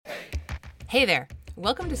Hey there!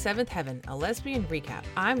 Welcome to Seventh Heaven, a lesbian recap.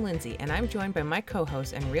 I'm Lindsay, and I'm joined by my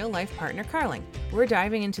co-host and real-life partner, Carling. We're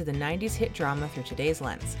diving into the 90s hit drama through today's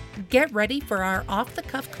lens. Get ready for our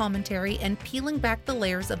off-the-cuff commentary and peeling back the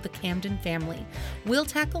layers of the Camden family. We'll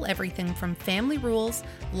tackle everything from family rules,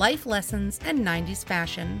 life lessons, and 90s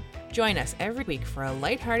fashion. Join us every week for a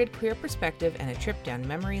lighthearted queer perspective and a trip down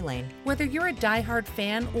memory lane. Whether you're a diehard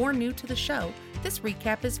fan or new to the show, this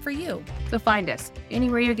recap is for you. So find us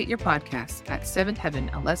anywhere you get your podcasts at Seventh Heaven,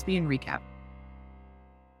 a lesbian recap.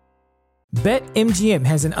 BetMGM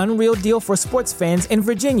has an unreal deal for sports fans in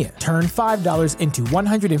Virginia. Turn $5 into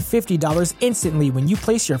 $150 instantly when you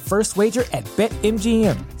place your first wager at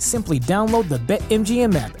BetMGM. Simply download the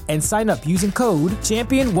BetMGM app and sign up using code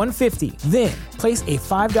Champion150. Then, place a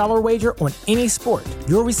 $5 wager on any sport.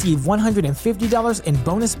 You'll receive $150 in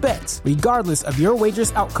bonus bets, regardless of your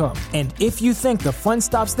wager's outcome. And if you think the fun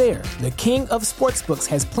stops there, the king of sportsbooks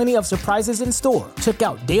has plenty of surprises in store. Check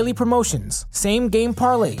out daily promotions, same-game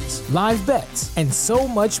parlays, live bets, and so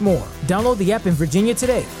much more. Download the app in Virginia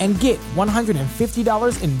today and get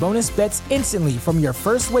 $150 in bonus bets instantly from your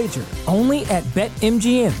first wager. Only at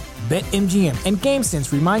BetMGM. BetMGM and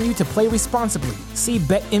GameSense remind you to play responsibly. See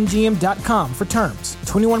BetMGM.com for terms.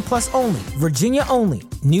 21 plus only. Virginia only.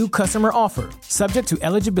 New customer offer. Subject to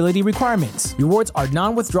eligibility requirements. Rewards are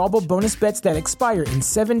non-withdrawable bonus bets that expire in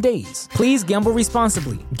 7 days. Please gamble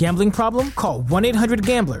responsibly. Gambling problem? Call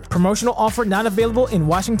 1-800-GAMBLER. Promotional offer not available in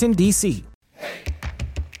Washington, D.C.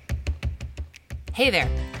 Hey there!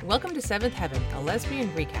 Welcome to Seventh Heaven, a lesbian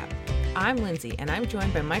recap. I'm Lindsay, and I'm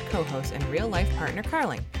joined by my co-host and real-life partner,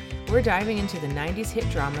 Carling. We're diving into the 90s hit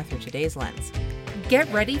drama through today's lens. Get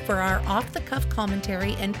ready for our off-the-cuff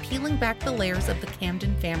commentary and peeling back the layers of the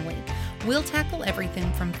Camden family. We'll tackle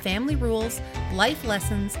everything from family rules, life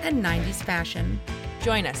lessons, and 90s fashion.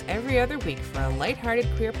 Join us every other week for a lighthearted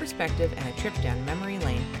queer perspective and a trip down memory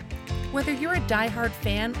lane. Whether you're a diehard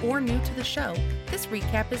fan or new to the show, this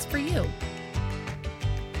recap is for you.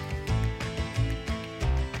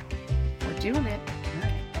 We're doing it. All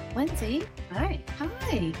right. Lindsay. Hi.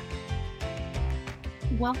 Hi.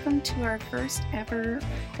 Welcome to our first ever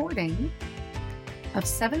recording of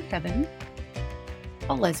Seventh Heaven,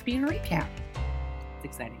 a lesbian recap. It's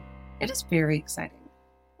exciting. It is very exciting.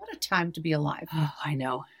 What a time to be alive. Oh, I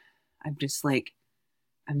know.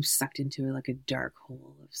 I'm sucked into like a dark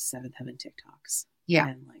hole of Seventh Heaven TikToks. Yeah.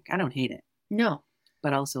 And I don't hate it. No.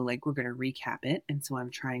 But also we're going to recap it. And so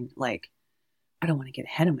I'm trying, I don't want to get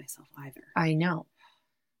ahead of myself either. I know.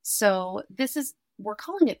 So we're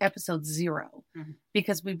calling it episode 0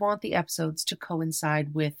 because we want the episodes to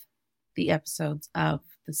coincide with the episodes of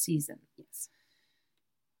the season. Yes.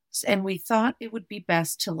 And we thought it would be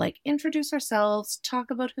best to introduce ourselves,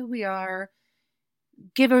 talk about who we are,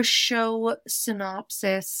 give a show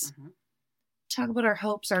synopsis, talk about our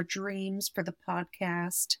hopes, our dreams for the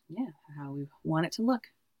podcast. Yeah. How we want it to look.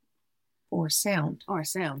 Or sound.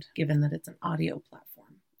 Given that it's an audio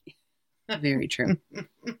platform. Very true.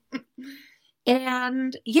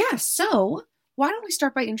 And yeah, so why don't we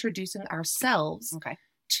start by introducing ourselves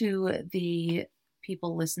to the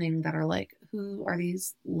people listening that are like, who are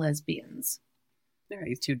these lesbians? There are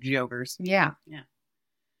these two jokers. Yeah. Yeah.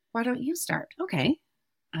 Why don't you start? Okay.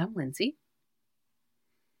 I'm Lindsay.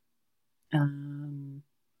 What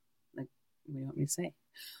do you want me to say?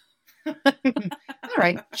 All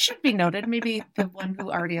right. Should be noted. Maybe the one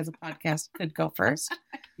who already has a podcast could go first.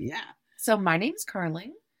 Yeah. So my name is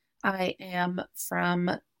Carling. I am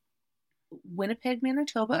from Winnipeg,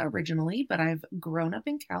 Manitoba originally, but I've grown up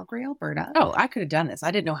in Calgary, Alberta. Oh, I could have done this.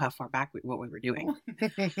 I didn't know how far back what we were doing.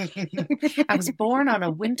 I was born on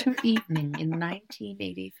a winter evening in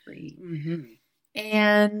 1983. Mm-hmm.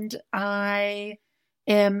 And I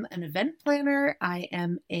am an event planner. I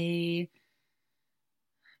am a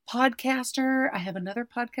podcaster. I have another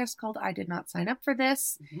podcast called I Did Not Sign Up for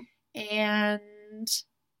This. Mm-hmm. And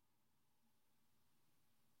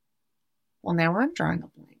well, now I'm drawing a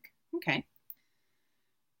blank. Okay.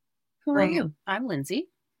 Who are you? I'm Lindsay.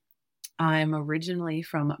 I'm originally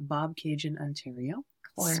from Bobcaygeon, Ontario.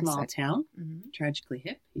 Small town. Mm-hmm. Tragically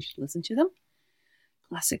hip. You should listen to them.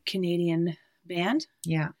 Classic Canadian band.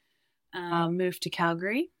 Yeah. Moved to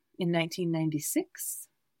Calgary in 1996.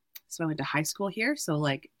 So I went to high school here. So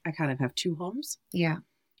I kind of have two homes. Yeah.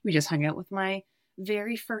 We just hung out with my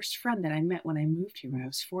very first friend that I met when I moved here when I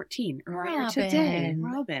was 14. Earlier today.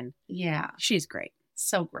 Robin. Yeah. She's great.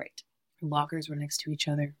 So great. Our lockers were next to each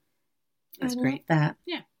other. It's Love great. that.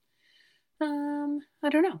 Yeah. I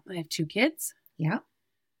don't know. I have 2 kids. Yeah.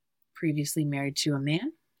 Previously married to a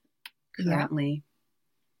man. Currently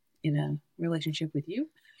in a relationship with you.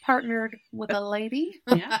 partnered with a lady.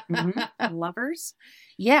 Yeah. Mm-hmm. Lovers.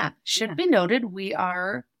 Yeah. Should be noted, we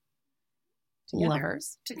are Together.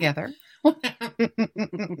 lovers together.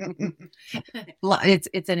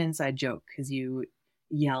 It's an inside joke because you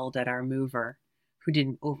yelled at our mover who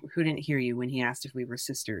didn't hear you when he asked if we were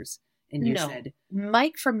sisters, and you said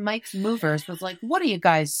Mike from Mike's Movers was like, "What are you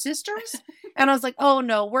guys, sisters?" And I was like, "Oh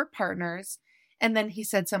no, we're partners." And then he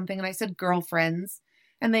said something, and I said, "Girlfriends."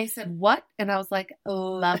 And they said, "What?" And I was like,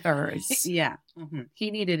 "Lovers." Yeah. Mm-hmm.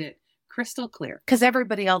 He needed it crystal clear Because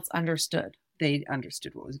everybody else understood they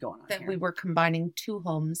understood what was going on that here. we were combining two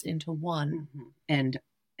homes into one. Mm-hmm.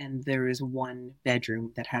 And there is one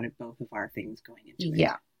bedroom that had both of our things going into it.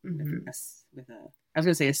 Yeah. With a I was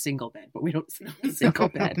going to say a single bed, but we don't sleep in a single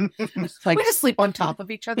bed. We just sleep on top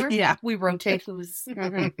of each other. Yeah. We rotate who's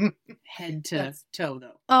head to toe,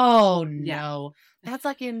 though. Oh, no. That's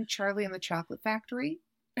like in Charlie and the Chocolate Factory.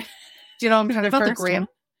 Do you know what I'm talking about?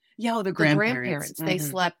 The grandparents. They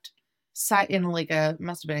slept in like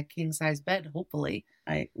must have been a king size bed, hopefully.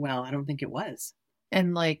 I don't think it was.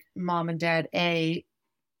 And like mom and dad A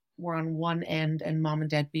were on one end and mom and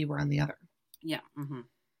dad B were on the other. Yeah. Mm-hmm.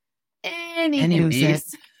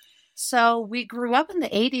 Anyways. So we grew up in the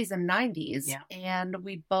 80s and 90s, yeah. And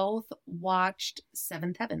we both watched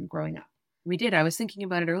Seventh Heaven growing up. We did. I was thinking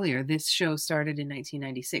about it earlier. This show started in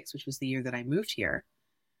 1996, which was the year that I moved here.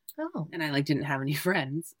 Oh. And I didn't have any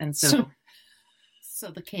friends. And so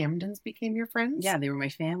the Camdens became your friends? Yeah, they were my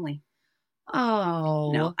family.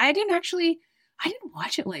 Oh. No, I didn't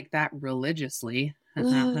watch it like that religiously.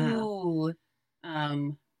 Ooh.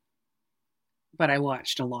 But I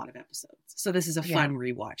watched a lot of episodes. So this is a fun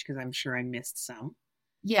rewatch because I'm sure I missed some.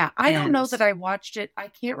 Yeah, I don't know that I watched it. I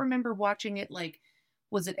can't remember watching it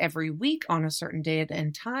was it every week on a certain day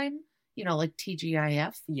and time? You know, like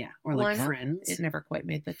TGIF? Yeah, or like Friends. It never quite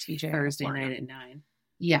made the TGIF. Thursday night at 9.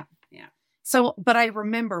 Yeah. Yeah. So, but I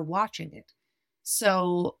remember watching it.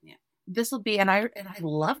 So this will be, and I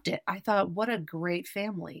loved it. I thought, what a great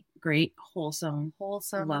family. Great, wholesome,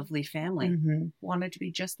 lovely family. Mm-hmm. Wanted to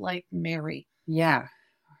be just like Mary. Yeah.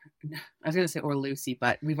 I was going to say, or Lucy,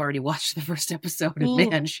 but we've already watched the first episode, and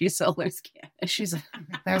man, she's so loose cannon.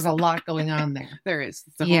 There's a lot going on there. There is.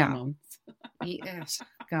 The hormones. Yes.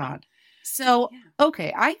 God. So,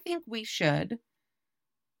 okay, I think we should.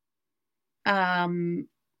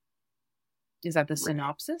 Is that the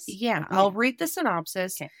synopsis? Yeah, I'll read the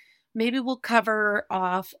synopsis. Okay. Maybe we'll cover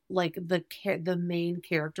off like the main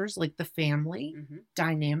characters, like the family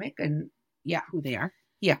dynamic, and who they are.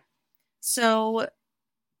 Yeah. So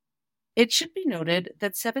it should be noted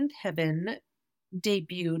that Seventh Heaven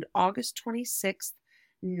debuted August 26th,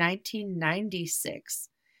 1996.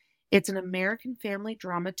 It's an American family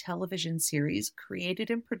drama television series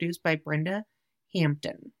created and produced by Brenda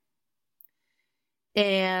Hampton.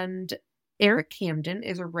 And Eric Camden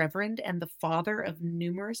is a reverend and the father of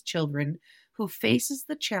numerous children who faces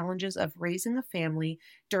the challenges of raising a family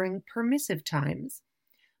during permissive times.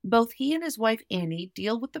 Both he and his wife Annie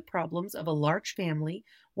deal with the problems of a large family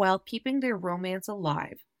while keeping their romance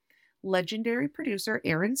alive. Legendary producer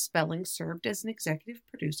Aaron Spelling served as an executive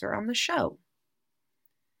producer on the show.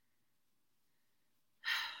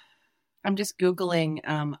 I'm just Googling.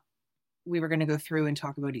 We were going to go through and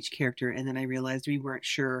talk about each character, and then I realized we weren't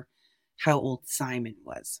sure how old Simon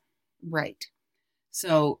was. Right.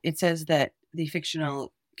 So it says that the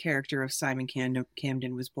fictional character of Simon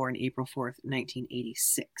Camden was born April 4th,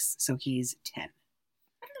 1986. So he's 10. I don't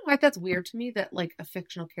know why that's weird to me that like a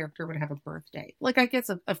fictional character would have a birthday. Like I guess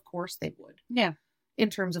of course they would. Yeah. In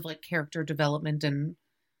terms of like character development and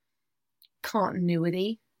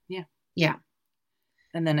continuity. Yeah. Yeah.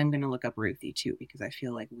 And then I'm going to look up Ruthie too, because I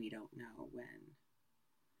feel like we don't know when.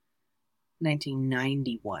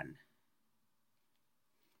 1991.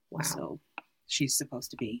 Wow. So she's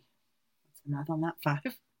supposed to be, what's the math on that?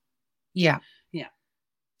 5? Yeah. Yeah.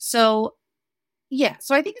 So, yeah.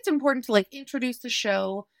 So I think it's important to like introduce the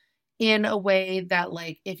show in a way that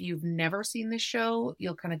like, if you've never seen the show,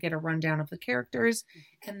 you'll kind of get a rundown of the characters,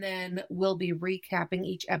 and then we'll be recapping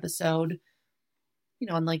each episode, you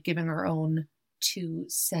know, and like giving our own 2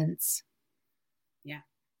 cents. Yeah.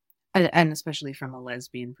 And especially from a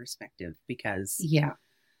lesbian perspective, because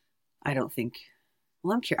I don't think,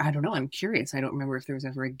 well, I don't know. I'm curious. I don't remember if there was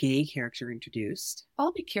ever a gay character introduced.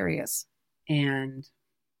 I'll be curious. And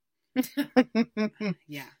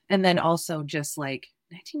yeah. And then also just like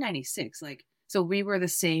 1996, like, so we were the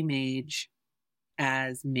same age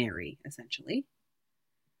as Mary, essentially.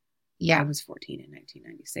 Yeah. I was 14 in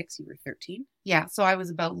 1996. You were 13. Yeah. So I was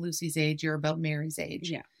about Lucy's age. You're about Mary's age.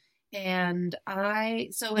 Yeah. And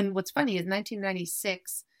and what's funny is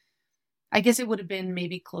 1996, I guess it would have been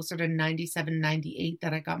maybe closer to 97, 98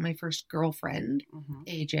 that I got my first girlfriend,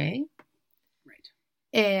 AJ. Right.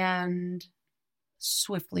 And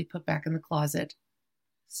swiftly put back in the closet.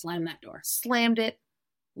 Slam that door. Slammed it,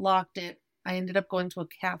 locked it. I ended up going to a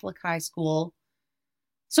Catholic high school.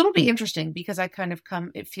 So it'll be interesting because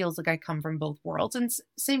it feels like I come from both worlds. And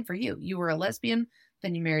same for you. You were a lesbian,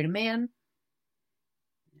 then you married a man.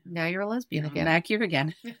 Now you're a lesbian again. Back here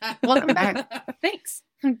again. Welcome back. Thanks.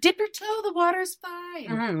 Dip your toe, the water's fine.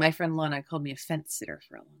 Mm-hmm. My friend Lana called me a fence sitter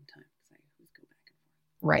for a long time. I would go back and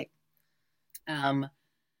forth. Right.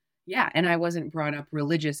 Yeah, and I wasn't brought up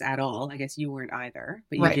religious at all. I guess you weren't either.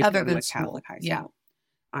 But you right, did other go to than a Catholic high school. Yeah.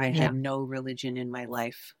 I had no religion in my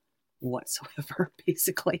life whatsoever,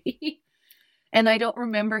 basically. And I don't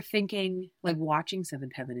remember thinking, like watching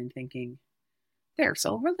Seventh Heaven and thinking, they're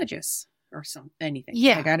so religious or anything.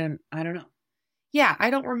 Yeah. Like I don't know. Yeah,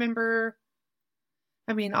 I don't remember.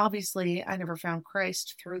 I mean, obviously, I never found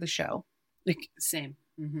Christ through the show. Like, same.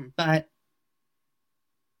 Mm-hmm. But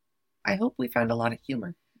I hope we found a lot of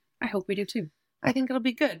humor. I hope we do too. I think it'll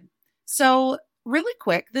be good. So, really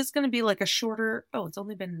quick, this is going to be like a shorter... Oh, it's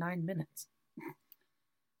only been 9 minutes.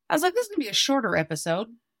 I was like, this is going to be a shorter episode.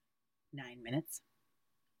 9 minutes.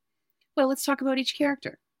 Well, let's talk about each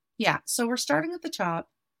character. Yeah, so we're starting at the top.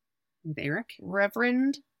 With Eric.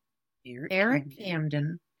 Reverend Eric Camden.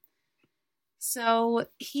 Camden. So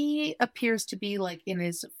he appears to be like in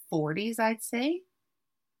his 40s, I'd say.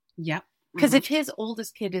 Yep. Because if his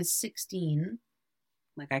oldest kid is 16.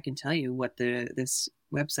 Like I can tell you what this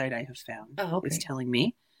website I have found is telling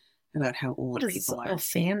me about how old people are. Oh,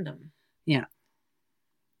 fandom. Yeah.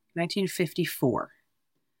 1954.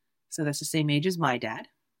 So that's the same age as my dad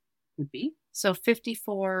would be. So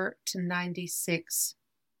 54 to 96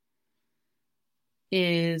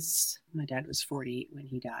 is... My dad was 40 when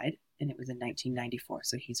he died, and it was in 1994,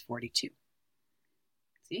 so he's 42.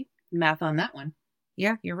 See? Math on that one.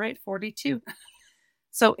 Yeah, you're right, 42.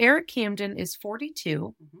 So Eric Camden is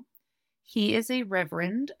 42. Mm-hmm. He is a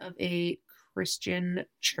reverend of a Christian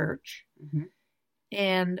church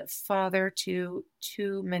and father to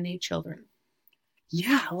too many children.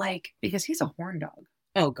 Yeah, like... Because he's a horn dog.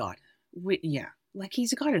 Oh, God. Yeah. Like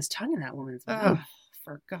he's got his tongue in that woman's mouth. Oh,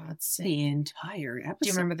 for God's sake. The entire episode. Do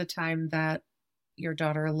you remember the time that your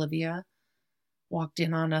daughter Olivia walked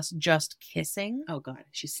in on us just kissing? Oh, God.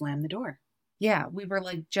 She slammed the door. Yeah, we were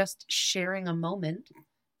like just sharing a moment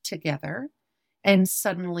together. And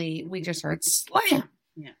suddenly we just heard slam.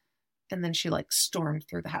 Yeah. And then she like stormed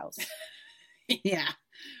through the house. Yeah.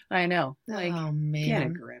 I know. Like, oh, man. Get a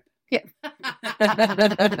grip. Yeah.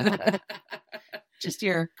 Just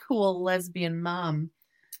your cool lesbian mom.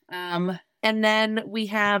 And then we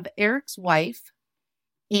have Eric's wife,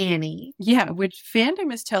 Annie. Yeah, which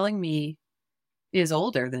fandom is telling me is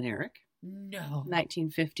older than Eric. No.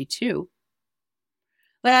 1952.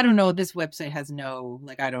 Like, I don't know. This website has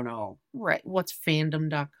I don't know. Right. What's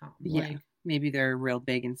fandom.com? Yeah. Like, maybe they're real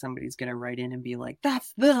big and somebody's going to write in and be like,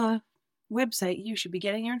 that's the website you should be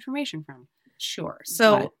getting your information from. Sure.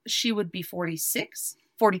 So she would be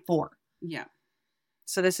 44. Yeah.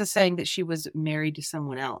 So this is saying that she was married to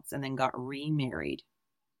someone else and then got remarried.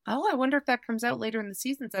 Oh, I wonder if that comes out later in the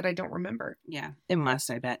seasons that I don't remember. Yeah, it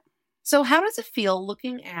must, I bet. So how does it feel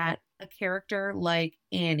looking at a character like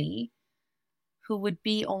Annie, who would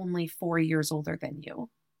be only 4 years older than you?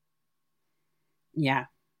 Yeah.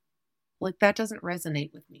 Like, that doesn't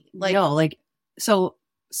resonate with me. Like, no, like, so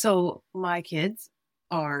my kids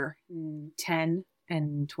are 10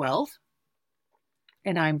 and 12,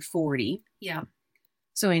 and I'm 40. Yeah.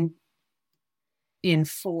 So in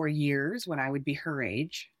 4 years, when I would be her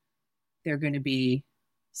age, they're going to be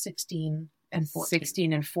 16 and 14.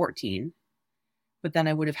 16 and 14. But then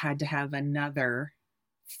I would have had to have another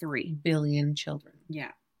 3 billion children.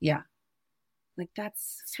 Yeah. Yeah. Like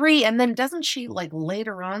that's 3. And then doesn't she, like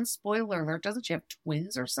later on, spoiler alert, doesn't she have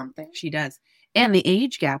twins or something? She does. And the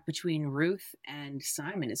age gap between Ruth and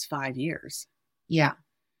Simon is 5 years. Yeah.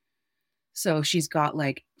 So she's got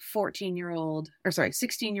like 16-year-old,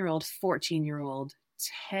 14-year-old,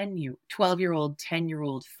 12-year-old,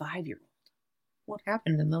 10-year-old, 5-year-old. What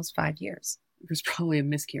happened in those 5 years? There's probably a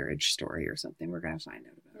miscarriage story or something. We're going to find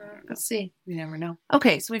out about it. Let's see. You never know.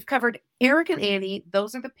 Okay, so we've covered Eric and Annie.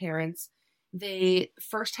 Those are the parents. They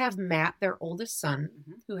first have Matt, their oldest son,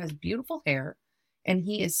 who has beautiful hair, and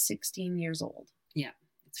he is 16 years old. Yeah,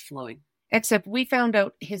 it's flowing. Except we found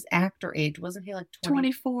out his actor age. Wasn't he like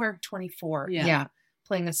 24? 24. Yeah.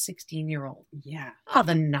 Playing a 16-year-old. Yeah. Oh,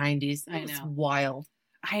 the 90s. I know. It's wild.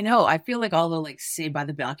 I know. I feel like all the like Saved by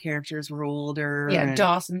the Bell characters were older. Yeah.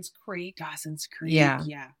 Dawson's Creek. Yeah.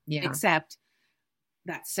 Yeah. Except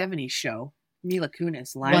that 70s show, Mila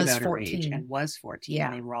Kunis lied Was about her 14. age and was 14. Yeah.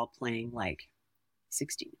 And they were all playing like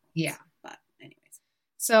 16. Yeah. But anyways.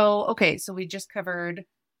 So, okay. So we just covered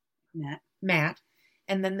Matt.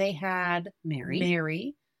 And then they had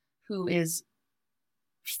Mary, who is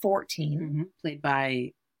 14. Played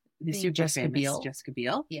by the super Jessica famous Biel. Jessica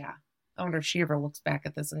Biel. Yeah. I wonder if she ever looks back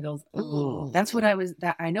at this and goes, "Ooh." "Ooh." That's what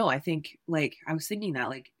I know. I think, like, I was thinking that,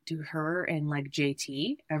 like, do her and, like,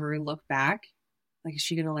 JT ever look back? Like, is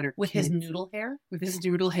she going to let her With kids, his noodle hair? with his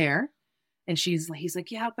noodle hair? And he's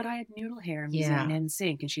like, yeah, but I had noodle hair and was Yeah. in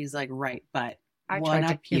NSYNC. And she's like, right, but I one tried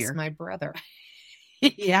to up kiss here. my brother.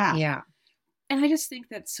 Yeah. Yeah. And I just think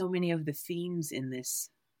that so many of the themes in this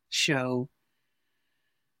show,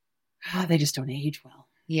 they just don't age well.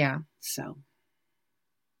 Yeah. So.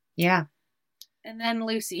 Yeah. And then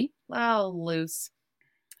Lucy. Oh, Luce.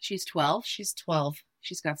 She's 12. She's 12.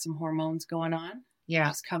 She's got some hormones going on. Yeah.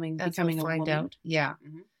 She's becoming we'll a find woman. out. Yeah.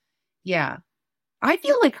 Mhm. Yeah. I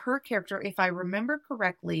feel like her character, if I remember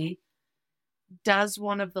correctly, does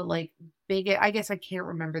one of the like big, I guess I can't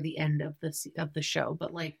remember the end of the show,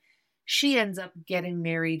 but like she ends up getting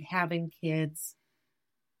married, having kids.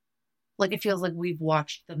 Like it feels like we've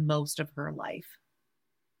watched the most of her life.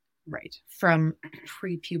 Right. From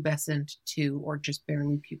prepubescent to, or just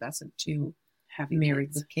barely pubescent to Having married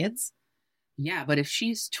kids. with kids. Yeah, but if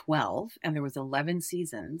she's 12 and there was 11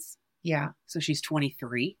 seasons, Yeah. so she's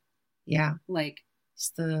 23, Yeah. like,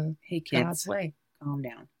 It's the hey kids, God's way. calm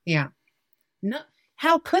down. Yeah. No,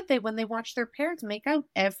 how could they when they watched their parents make out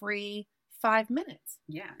every 5 minutes?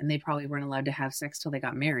 Yeah, and they probably weren't allowed to have sex till they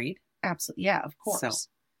got married. Absolutely. Yeah, of course. So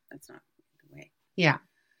that's not the way. Yeah.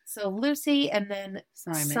 So Lucy and then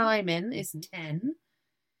Simon is 10.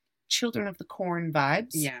 Children of the Corn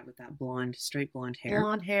vibes. Yeah, with that straight blonde hair.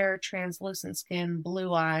 Blonde hair, translucent skin,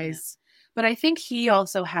 blue eyes. Yeah. But I think he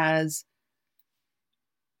also has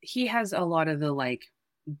a lot of the like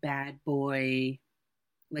bad boy,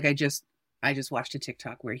 like I just watched a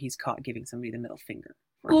TikTok where he's caught giving somebody the middle finger,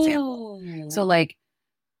 for example. Ooh. So like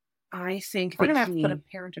I think we're that gonna have to put a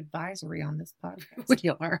parent advisory on this podcast. We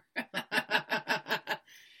are.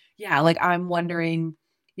 Yeah, like I'm wondering,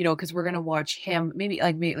 you know, because we're gonna watch him, maybe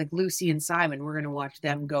like Lucy and Simon, we're gonna watch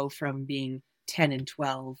them go from being 10 and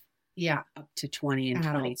 12, yeah, up to 20 and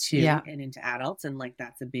adults. 22, yeah, and into adults, and like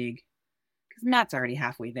that's a big, because Matt's already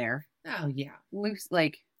halfway there. Oh yeah, Lucy,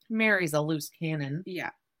 like Mary's a loose cannon.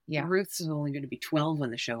 Yeah. Ruth's is only going to be 12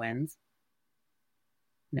 when the show ends.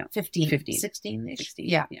 No, 15, 16. 16.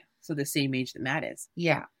 Yeah. So the same age that Matt is.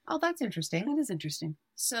 Yeah. Oh, that's interesting. That is interesting.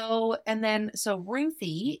 So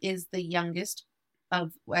Ruthie is the youngest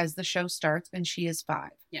as the show starts, and she is 5.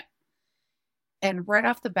 Yeah. And right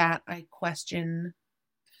off the bat, I question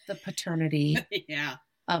the paternity yeah.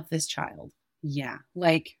 of this child. Yeah.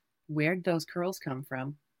 Like, where'd those curls come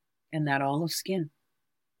from? And that olive skin.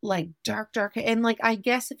 Like dark. And like, I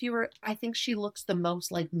guess I think she looks the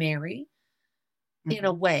most like Mary in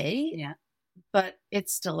a way. Yeah. But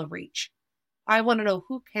it's still a reach. I want to know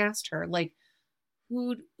who cast her. Like,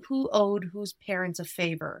 who owed whose parents a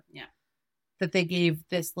favor. Yeah. That they gave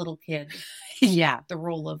this little kid. Yeah. The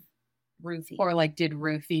role of Ruthie. Or like, did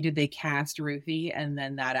they cast Ruthie and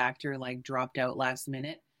then that actor like dropped out last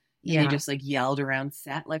minute? Yeah. They just like yelled around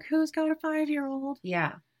set, like, who's got a 5-year-old?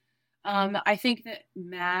 Yeah. I think that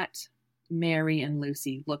Matt, Mary, and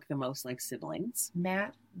Lucy look the most like siblings.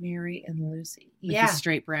 Matt, Mary, and Lucy. With the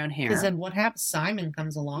straight brown hair. Because then what happens? Simon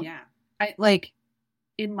comes along. Yeah. I like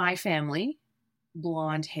in my family,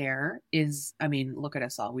 blonde hair is, I mean, look at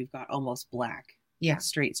us all. We've got almost black. Yeah.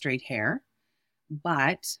 Straight hair.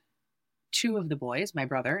 But 2 of the boys, my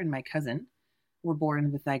brother and my cousin, were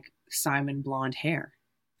born with like Simon blonde hair.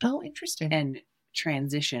 Oh, interesting. And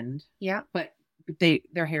transitioned. Yeah. But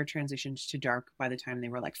their hair transitioned to dark by the time they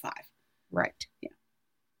were like 5. Right. Yeah.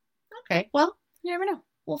 Okay. Well, you never know.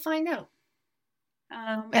 We'll find out.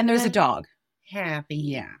 And there's a dog. Happy.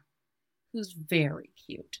 Yeah. Who's very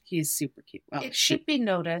cute. He's super cute. Well, it should be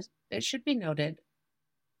noted.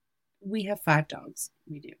 We have 5 dogs.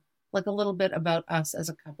 We do. Like a little bit about us as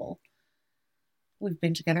a couple. We've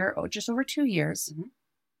been together just over 2 years. Mm-hmm.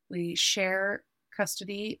 We share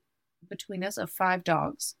custody between us of 5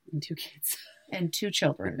 dogs. And 2 kids. And 2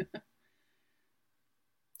 children.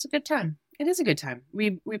 It's a good time. It is a good time.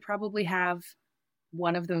 We probably have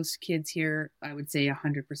one of those kids here, I would say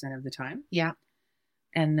 100% of the time. Yeah.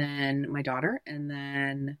 And then my daughter, and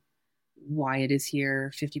then Wyatt is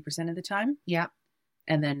here 50% of the time. Yeah.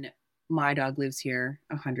 And then my dog lives here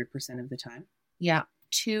 100% of the time. Yeah.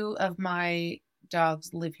 2 of my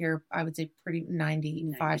dogs live here, I would say pretty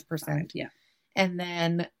 95%. Yeah. And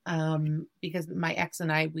then, because my ex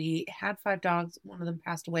and I, we had 5 dogs. One of them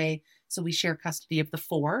passed away. So we share custody of the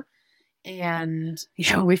 4. And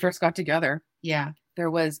Yeah, when we first got together, yeah,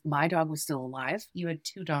 my dog was still alive. you had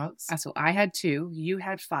 2 dogs. So I had 2, you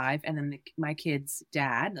had 5. And then my kid's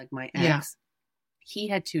dad, like my ex, Yeah. he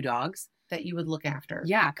had 2 dogs. That you would look after.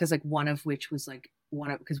 Yeah. Cause like one of which was like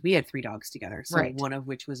cause we had 3 dogs together. So Right. one of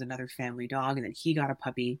which was another family dog. And then he got a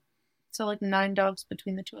puppy. So like 9 dogs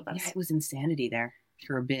between the 2 of us. Yeah, it was insanity there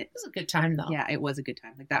for a bit. It was a good time though. Yeah, it was a good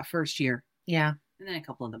time. Like that first year. Yeah. And then a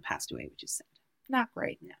couple of them passed away, which is sad. Not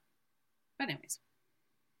great. Yeah. But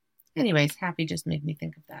Anyways, happy just made me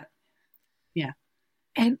think of that. Yeah.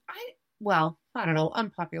 And I don't know,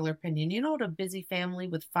 unpopular opinion. You know what a busy family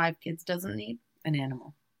with 5 kids doesn't need? an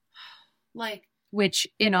animal. Like, which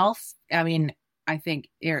I think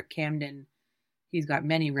Eric Camden, he's got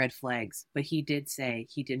many red flags, but he did say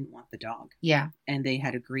he didn't want the dog. Yeah. And they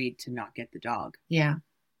had agreed to not get the dog. Yeah.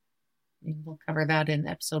 We'll cover that in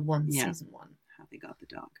episode 1, season 1. How they got the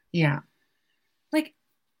dog. Yeah. Like,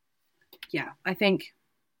 yeah, I think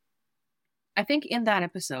in that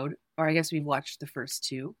episode, or I guess we've watched the first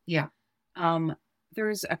 2. Yeah.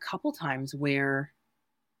 There's a couple times where,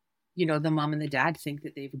 the mom and the dad think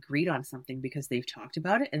that they've agreed on something because they've talked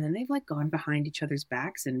about it. And then they've like gone behind each other's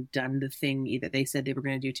backs and done the thing either they said they were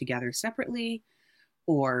going to do together separately,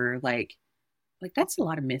 or like that's a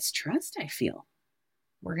lot of mistrust, I feel.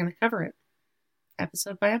 We're going to cover it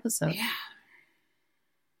episode by episode. Yeah.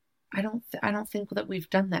 I don't think that we've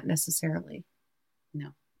done that necessarily.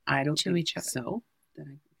 No, I don't to each other. So that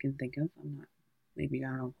I can think of. I'm not. Maybe I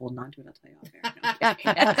don't know. Holding on to it. I'll tell you off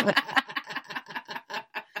air.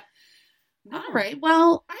 No. All right.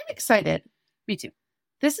 Well, I'm excited. Me too.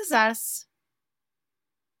 This is us.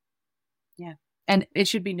 Yeah, and it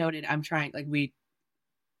should be noted. I'm trying. Like we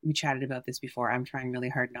chatted about this before. I'm trying really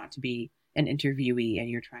hard not to be an interviewee, and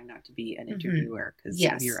you're trying not to be an interviewer because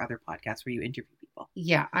of your other podcasts where you interview people.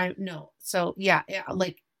 Yeah, I know. So yeah,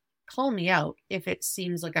 like call me out if it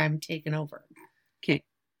seems like I'm taking over. Okay.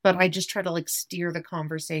 But I just try to like steer the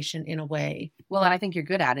conversation in a way. Well, and I think you're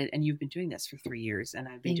good at it, and you've been doing this for 3 years, and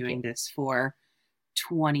I've been doing this for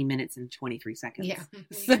 20 minutes and 23 seconds. Yeah,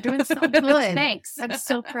 you're doing so good. Thanks. I'm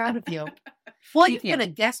so proud of you. Well, you've been a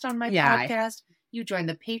guest on my podcast. You join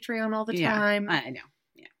the Patreon all the time. I know.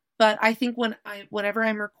 Yeah. But I think whenever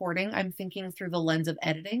I'm recording, I'm thinking through the lens of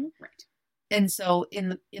editing. Right. And so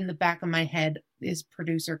in the back of my head is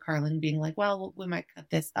producer Carlin being like, well, we might cut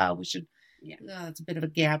this. We should. Yeah. It's a bit of a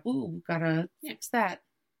gap. Ooh, gotta fix that.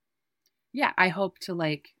 Yeah. I hope to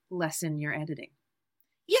like lessen your editing.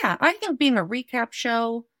 Yeah. I think being a recap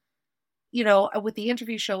show, with the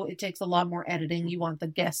interview show, it takes a lot more editing. You want the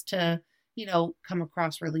guest to, come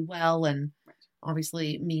across really well. And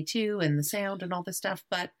obviously me too, and the sound and all this stuff.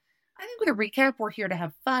 But I think with a recap, we're here to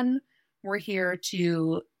have fun. We're here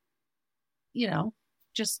to,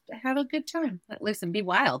 just have a good time. Let loose and be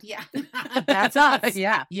wild. Yeah. That's us.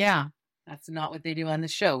 Yeah. Yeah. That's not what they do on the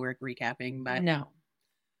show. We're recapping, but no.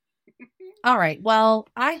 All right. Well,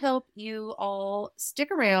 I hope you all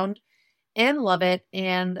stick around and love it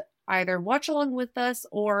and either watch along with us,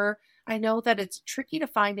 or I know that it's tricky to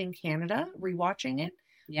find in Canada rewatching it.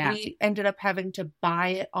 Yeah. We ended up having to buy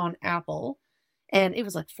it on Apple, and it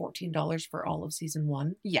was like $14 for all of season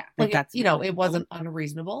 1. Yeah. Like that's, it wasn't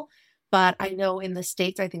unreasonable, but I know in the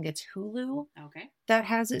States, I think it's Hulu. Okay. That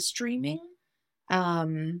has it streaming.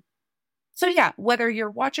 So yeah, whether you're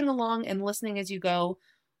watching along and listening as you go,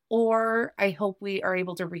 or I hope we are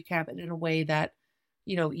able to recap it in a way that,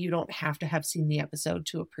 you don't have to have seen the episode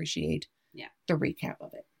to appreciate the recap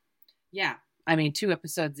of it. Yeah. I mean, 2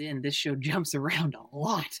 episodes in, this show jumps around a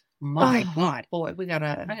lot. My God. Boy, I'm going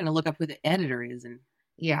to look up who the editor is. And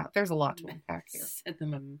yeah, there's a lot to unpack here. Send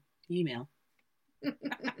them an email. Back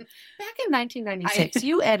in 1996,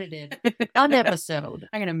 you edited an episode.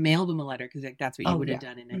 I'm going to mail them a letter because that's what you would have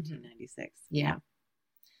done in 1996. Yeah.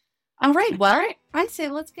 All right. Well, I say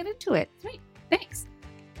let's get into it. Sweet. Thanks.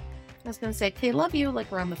 I was going to say, Kay, love you,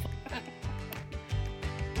 like we're on the phone.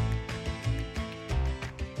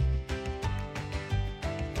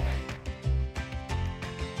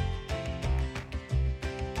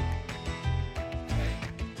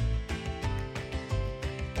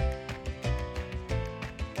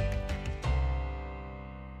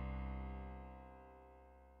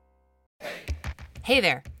 Hey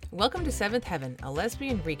there! Welcome to Seventh Heaven, a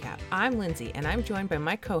lesbian recap. I'm Lindsay, and I'm joined by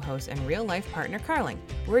my co-host and real-life partner, Carling.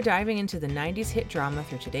 We're diving into the 90s hit drama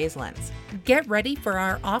through today's lens. Get ready for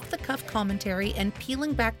our off-the-cuff commentary and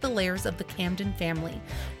peeling back the layers of the Camden family.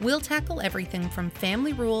 We'll tackle everything from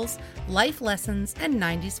family rules, life lessons, and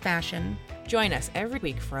 90s fashion. Join us every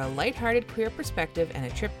week for a lighthearted queer perspective and a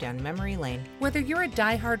trip down memory lane. Whether you're a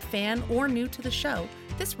diehard fan or new to the show,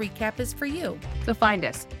 this recap is for you. So find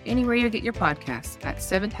us anywhere you get your podcasts at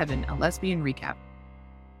Seventh Heaven, a Lesbian Recap.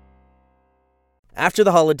 After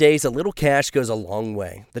the holidays, a little cash goes a long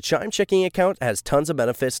way. The Chime checking account has tons of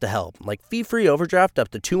benefits to help, like fee-free overdraft up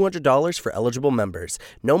to $200 for eligible members,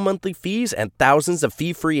 no monthly fees, and thousands of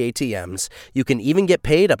fee-free ATMs. You can even get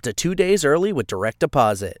paid up to 2 days early with direct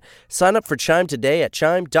deposit. Sign up for Chime today at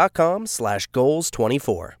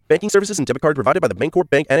chime.com/goals24. Banking services and debit card provided by the Bancorp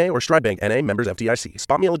Bank N.A. or Stride Bank N.A. members FDIC.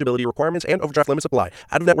 Spot me eligibility requirements and overdraft limits apply.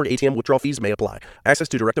 Out-of-network ATM withdrawal fees may apply. Access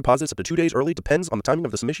to direct deposits up to 2 days early depends on the timing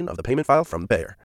of the submission of the payment file from the payer.